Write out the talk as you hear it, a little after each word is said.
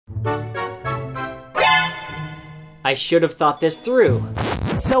I should have thought this through.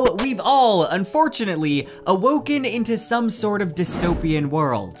 So we've all, unfortunately, awoken into some sort of dystopian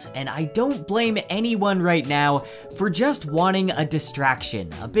world, and I don't blame anyone right now for just wanting a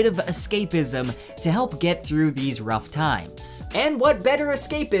distraction, a bit of escapism to help get through these rough times. And what better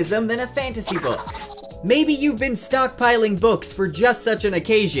escapism than a fantasy book? Maybe you've been stockpiling books for just such an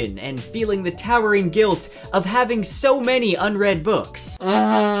occasion and feeling the towering guilt of having so many unread books.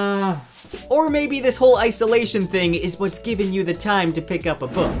 Or maybe this whole isolation thing is what's giving you the time to pick up a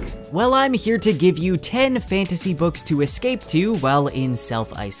book. Well, I'm here to give you 10 fantasy books to escape to while in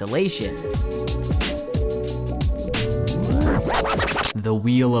self-isolation. The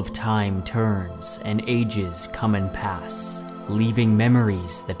wheel of time turns, and ages come and pass, leaving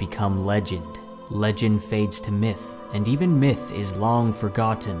memories that become legend. Legend fades to myth, and even myth is long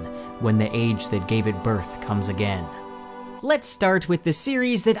forgotten when the age that gave it birth comes again. Let's start with the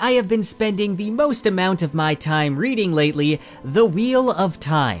series that I have been spending the most amount of my time reading lately, The Wheel of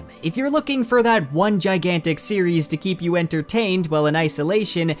Time. If you're looking for that one gigantic series to keep you entertained while in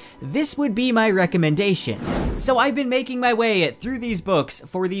isolation, this would be my recommendation. So I've been making my way through these books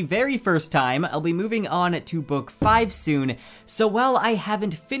for the very first time. I'll be moving on to book 5 soon, so while I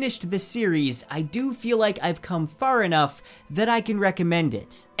haven't finished the series, I do feel like I've come far enough that I can recommend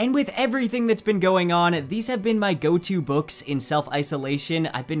it. And with everything that's been going on, these have been my go-to books in self-isolation.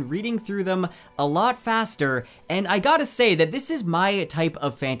 I've been reading through them a lot faster, and I gotta say that this is my type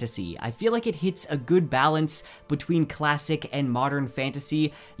of fantasy. I feel like it hits a good balance between classic and modern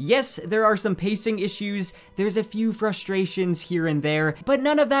fantasy. Yes, there are some pacing issues, there's a few frustrations here and there, but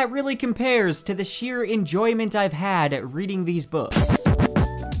none of that really compares to the sheer enjoyment I've had reading these books.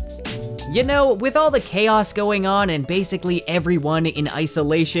 You know, with all the chaos going on and basically everyone in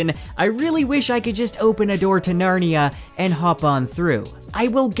isolation, I really wish I could just open a door to Narnia and hop on through. I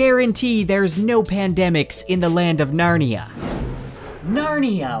will guarantee there's no pandemics in the land of Narnia.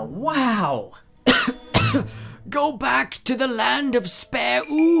 Narnia, wow! Go back to the land of spare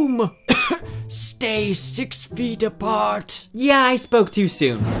Stay 6 feet apart. Yeah, I spoke too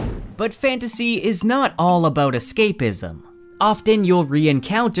soon. But fantasy is not all about escapism. Often you'll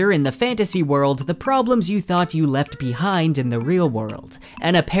re-encounter in the fantasy world the problems you thought you left behind in the real world.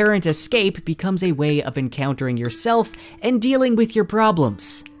 An apparent escape becomes a way of encountering yourself and dealing with your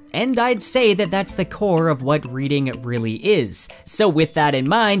problems. And I'd say that that's the core of what reading really is. So with that in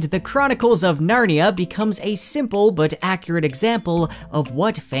mind, the Chronicles of Narnia becomes a simple but accurate example of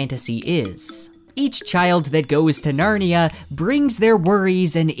what fantasy is. Each child that goes to Narnia brings their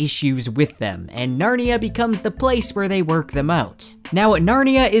worries and issues with them, and Narnia becomes the place where they work them out. Now,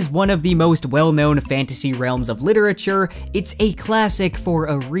 Narnia is one of the most well-known fantasy realms of literature. It's a classic for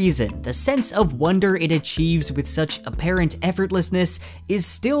a reason. The sense of wonder it achieves with such apparent effortlessness is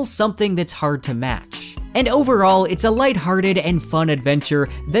still something that's hard to match. And overall, it's a lighthearted and fun adventure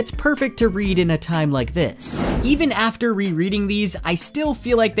that's perfect to read in a time like this. Even after rereading these, I still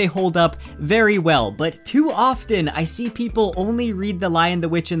feel like they hold up very well, but too often I see people only read The Lion, the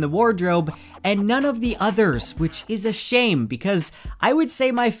Witch, and the Wardrobe and none of the others, which is a shame because I would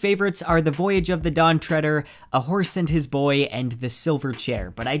say my favorites are The Voyage of the Dawn Treader, A Horse and His Boy, and The Silver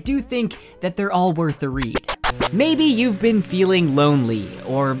Chair, but I do think that they're all worth a read. Maybe you've been feeling lonely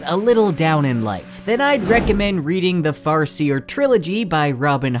or a little down in life, then I'd recommend reading the Farseer trilogy by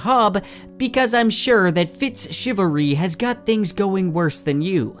Robin Hobb because I'm sure that Fitz Chivalry has got things going worse than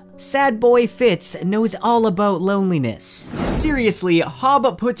you. Sad boy Fitz knows all about loneliness. Seriously,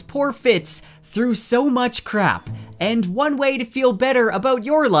 Hobb puts poor Fitz through so much crap, and one way to feel better about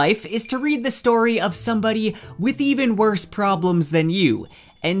your life is to read the story of somebody with even worse problems than you,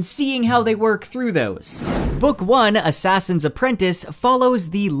 and seeing how they work through those. Book 1, Assassin's Apprentice, follows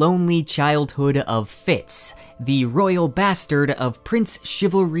the lonely childhood of Fitz, the royal bastard of Prince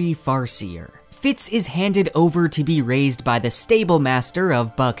Chivalry Farseer. Fitz is handed over to be raised by the stable master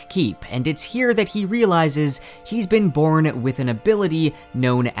of Buck Keep, and it's here that he realizes he's been born with an ability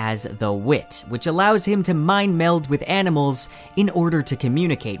known as the Wit, which allows him to mind meld with animals in order to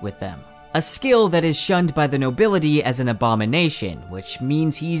communicate with them. A skill that is shunned by the nobility as an abomination, which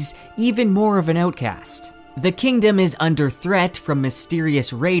means he's even more of an outcast. The kingdom is under threat from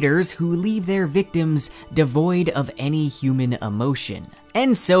mysterious raiders who leave their victims devoid of any human emotion.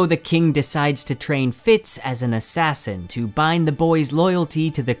 And so the king decides to train Fitz as an assassin to bind the boy's loyalty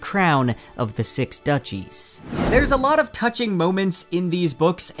to the crown of the 6 duchies. There's a lot of touching moments in these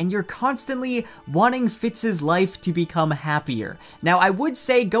books, and you're constantly wanting Fitz's life to become happier. Now, I would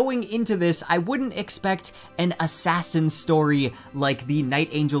say going into this, I wouldn't expect an assassin story like the Night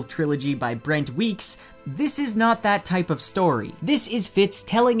Angel trilogy by Brent Weeks, This is not that type of story. This is Fitz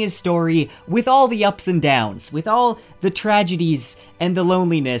telling his story with all the ups and downs, with all the tragedies and the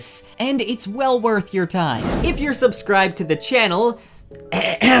loneliness, and it's well worth your time. If you're subscribed to the channel,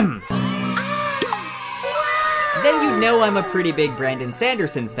 then you know I'm a pretty big Brandon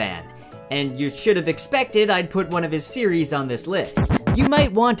Sanderson fan, and you should have expected I'd put one of his series on this list. You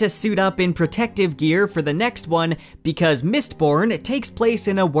might want to suit up in protective gear for the next one, because Mistborn takes place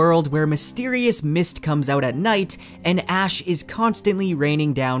in a world where mysterious mist comes out at night and ash is constantly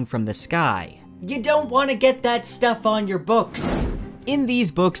raining down from the sky. You don't want to get that stuff on your books. In these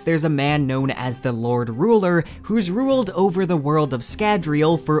books, there's a man known as the Lord Ruler who's ruled over the world of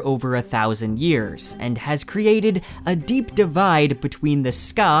Scadrial for over 1,000 years, and has created a deep divide between the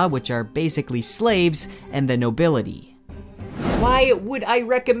Ska, which are basically slaves, and the nobility. Why would I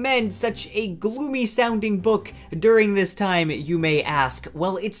recommend such a gloomy-sounding book during this time, you may ask?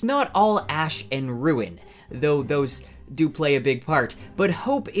 Well, it's not all ash and ruin, though those do play a big part, but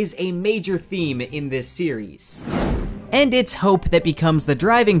hope is a major theme in this series. And it's hope that becomes the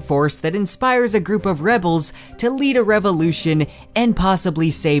driving force that inspires a group of rebels to lead a revolution and possibly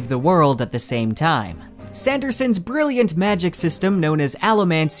save the world at the same time. Sanderson's brilliant magic system, known as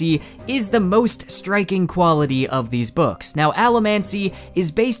allomancy, is the most striking quality of these books. Now, allomancy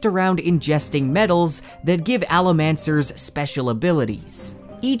is based around ingesting metals that give allomancers special abilities.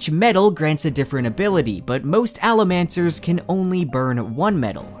 Each metal grants a different ability, but most allomancers can only burn one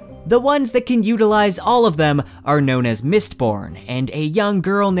metal. The ones that can utilize all of them are known as Mistborn, and a young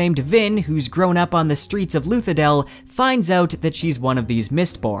girl named Vin, who's grown up on the streets of Luthadel, finds out that she's one of these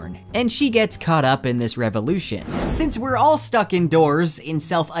Mistborn, and she gets caught up in this revolution. Since we're all stuck indoors in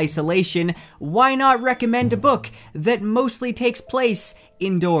self-isolation, why not recommend a book that mostly takes place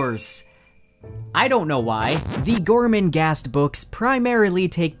indoors? I don't know why. The Gormenghast books primarily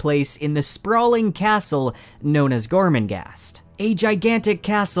take place in the sprawling castle known as Gormenghast, a gigantic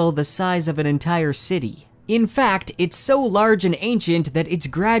castle the size of an entire city. In fact, it's so large and ancient that it's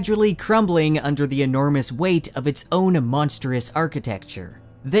gradually crumbling under the enormous weight of its own monstrous architecture.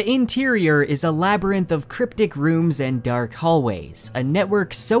 The interior is a labyrinth of cryptic rooms and dark hallways, a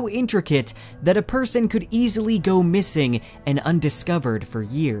network so intricate that a person could easily go missing and undiscovered for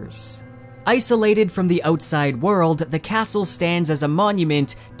years. Isolated from the outside world, the castle stands as a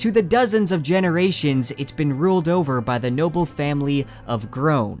monument to the dozens of generations it's been ruled over by the noble family of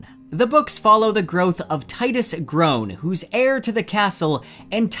Groan. The books follow the growth of Titus Groan, who's heir to the castle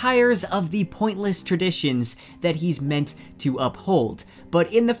and tires of the pointless traditions that he's meant to uphold.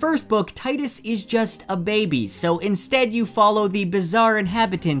 But in the first book, Titus is just a baby, so instead you follow the bizarre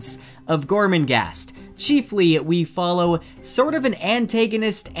inhabitants of Gormenghast. Chiefly, we follow sort of an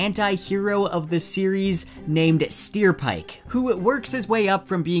antagonist anti-hero of the series named Steerpike, who works his way up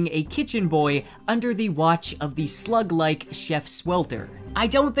from being a kitchen boy under the watch of the slug-like Chef Swelter. I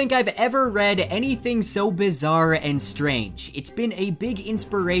don't think I've ever read anything so bizarre and strange. It's been a big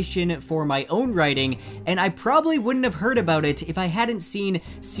inspiration for my own writing, and I probably wouldn't have heard about it if I hadn't seen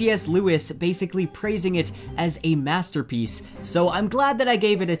C.S. Lewis basically praising it as a masterpiece, so I'm glad that I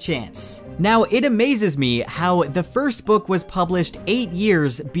gave it a chance. Now, it amazes me how the first book was published 8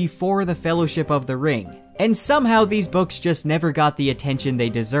 years before The Fellowship of the Ring, and somehow these books just never got the attention they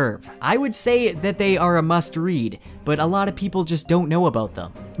deserve. I would say that they are a must-read, but a lot of people just don't know about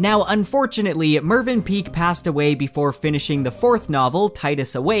them. Now, unfortunately, Mervyn Peake passed away before finishing the fourth novel,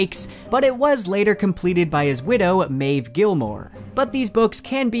 Titus Awakes, but it was later completed by his widow, Maeve Gilmore. But these books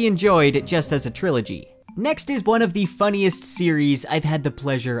can be enjoyed just as a trilogy. Next is one of the funniest series I've had the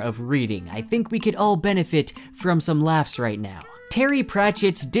pleasure of reading. I think we could all benefit from some laughs right now. Terry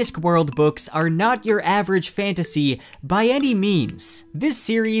Pratchett's Discworld books are not your average fantasy by any means. This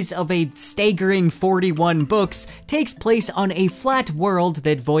series of a staggering 41 books takes place on a flat world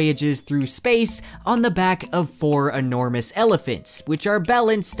that voyages through space on the back of 4 enormous elephants, which are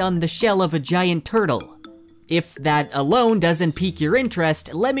balanced on the shell of a giant turtle. If that alone doesn't pique your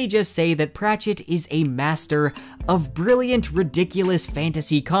interest, let me just say that Pratchett is a master of brilliant, ridiculous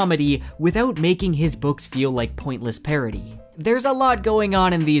fantasy comedy without making his books feel like pointless parody. There's a lot going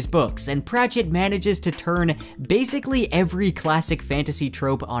on in these books, and Pratchett manages to turn basically every classic fantasy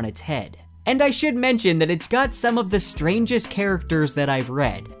trope on its head. And I should mention that it's got some of the strangest characters that I've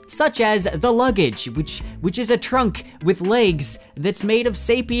read, such as the Luggage, which is a trunk with legs that's made of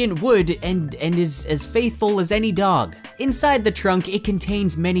sapient wood and is as faithful as any dog. Inside the trunk, it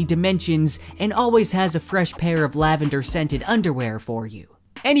contains many dimensions and always has a fresh pair of lavender-scented underwear for you.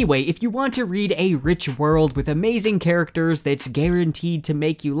 Anyway, if you want to read a rich world with amazing characters that's guaranteed to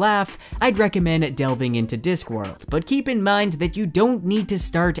make you laugh, I'd recommend delving into Discworld, but keep in mind that you don't need to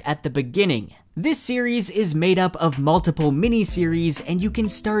start at the beginning. This series is made up of multiple mini-series, and you can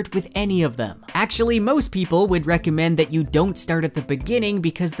start with any of them. Actually, most people would recommend that you don't start at the beginning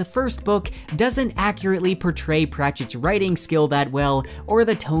because the first book doesn't accurately portray Pratchett's writing skill that well or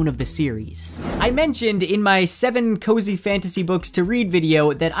the tone of the series. I mentioned in my 7 cozy fantasy books to read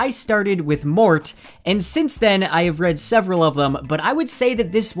video that I started with Mort, and since then I have read several of them, but I would say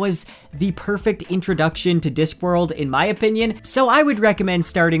that this was the perfect introduction to Discworld in my opinion, so I would recommend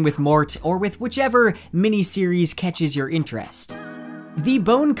starting with Mort or with whichever mini-series catches your interest. The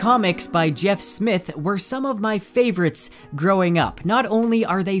Bone comics by Jeff Smith were some of my favorites growing up. Not only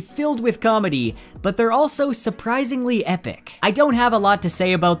are they filled with comedy, but they're also surprisingly epic. I don't have a lot to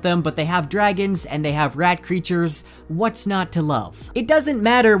say about them, but they have dragons and they have rat creatures. What's not to love? It doesn't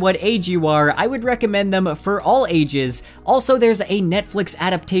matter what age you are, I would recommend them for all ages. Also, there's a Netflix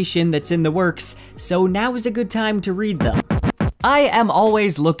adaptation that's in the works, so now is a good time to read them. I am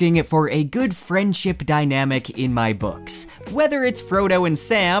always looking for a good friendship dynamic in my books. Whether it's Frodo and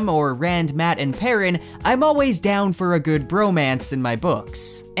Sam or Rand, Matt, and Perrin, I'm always down for a good bromance in my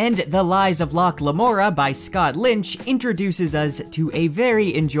books. And The Lies of Locke Lamora by Scott Lynch introduces us to a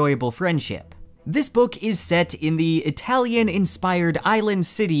very enjoyable friendship. This book is set in the Italian-inspired island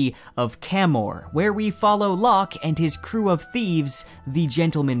city of Camor, where we follow Locke and his crew of thieves, the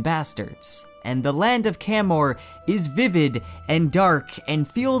Gentleman Bastards. And the land of Camor is vivid and dark and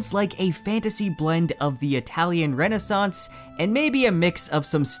feels like a fantasy blend of the Italian Renaissance and maybe a mix of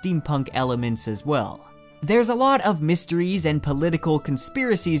some steampunk elements as well. There's a lot of mysteries and political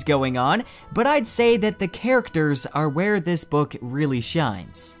conspiracies going on, but I'd say that the characters are where this book really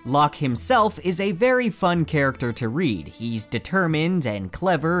shines. Locke himself is a very fun character to read. He's determined and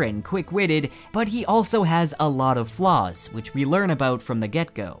clever and quick-witted, but he also has a lot of flaws, which we learn about from the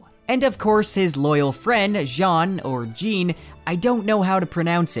get-go. And of course his loyal friend, Jean, or Jean, I don't know how to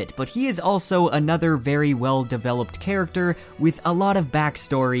pronounce it, but he is also another very well-developed character with a lot of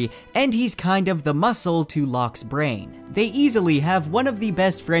backstory, and he's kind of the muscle to Locke's brain. They easily have one of the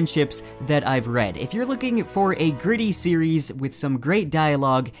best friendships that I've read. If you're looking for a gritty series with some great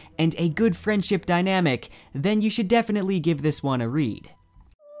dialogue and a good friendship dynamic, then you should definitely give this one a read.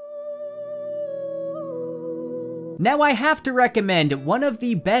 Now I have to recommend one of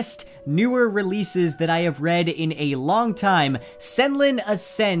the best newer releases that I have read in a long time, Senlin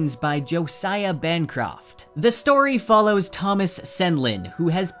Ascends by Josiah Bancroft. The story follows Thomas Senlin, who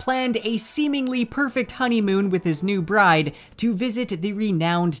has planned a seemingly perfect honeymoon with his new bride to visit the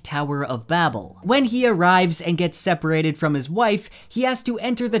renowned Tower of Babel. When he arrives and gets separated from his wife, he has to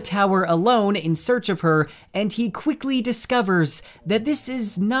enter the tower alone in search of her, and he quickly discovers that this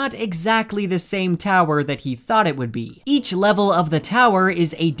is not exactly the same tower that he thought it would be. Each level of the tower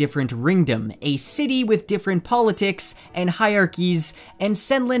is a different ringdom, a city with different politics and hierarchies, and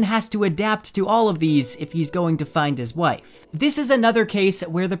Senlin has to adapt to all of these if he's going to find his wife. This is another case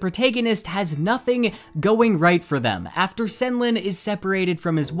where the protagonist has nothing going right for them. After Senlin is separated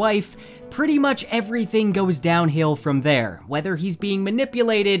from his wife, pretty much everything goes downhill from there, whether he's being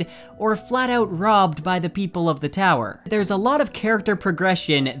manipulated or flat out robbed by the people of the tower. There's a lot of character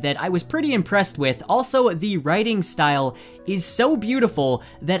progression that I was pretty impressed with. Also, the writing style is so beautiful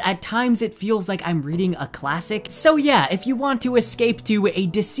that at times it feels like I'm reading a classic. So yeah, if you want to escape to a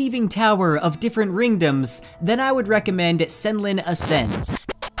deceiving tower of different ringdoms, then I would recommend Senlin Ascends.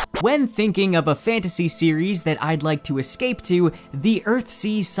 When thinking of a fantasy series that I'd like to escape to, the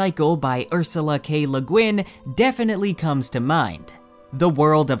Earthsea Cycle by Ursula K. Le Guin definitely comes to mind. The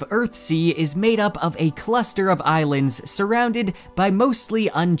world of Earthsea is made up of a cluster of islands surrounded by mostly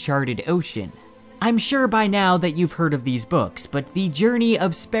uncharted ocean. I'm sure by now that you've heard of these books, but the journey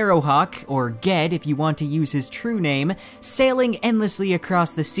of Sparrowhawk, or Ged if you want to use his true name, sailing endlessly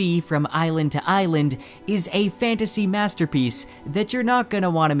across the sea from island to island, is a fantasy masterpiece that you're not gonna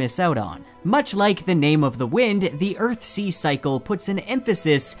want to miss out on. Much like the name of the wind, the Earthsea Cycle puts an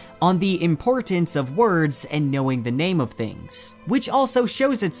emphasis on the importance of words and knowing the name of things, which also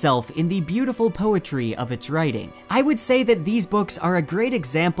shows itself in the beautiful poetry of its writing. I would say that these books are a great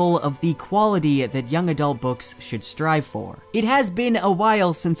example of the quality that young adult books should strive for. It has been a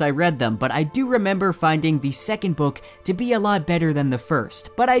while since I read them, but I do remember finding the second book to be a lot better than the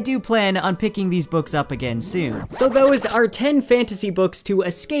first, but I do plan on picking these books up again soon. So those are 10 fantasy books to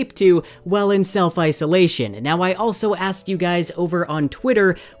escape to while in self-isolation. Now, I also asked you guys over on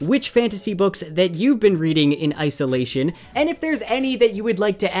Twitter which fantasy books that you've been reading in isolation, and if there's any that you would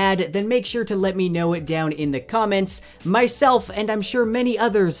like to add, then make sure to let me know it down in the comments. Myself, and I'm sure many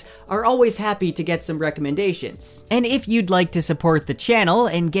others, are always happy to get some recommendations. And if you'd like to support the channel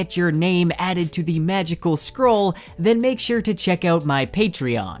and get your name added to the magical scroll, then make sure to check out my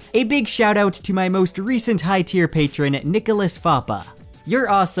Patreon. A big shout out to my most recent high tier patron, Nicholas Fapa. You're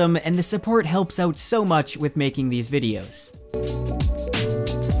awesome, and the support helps out so much with making these videos.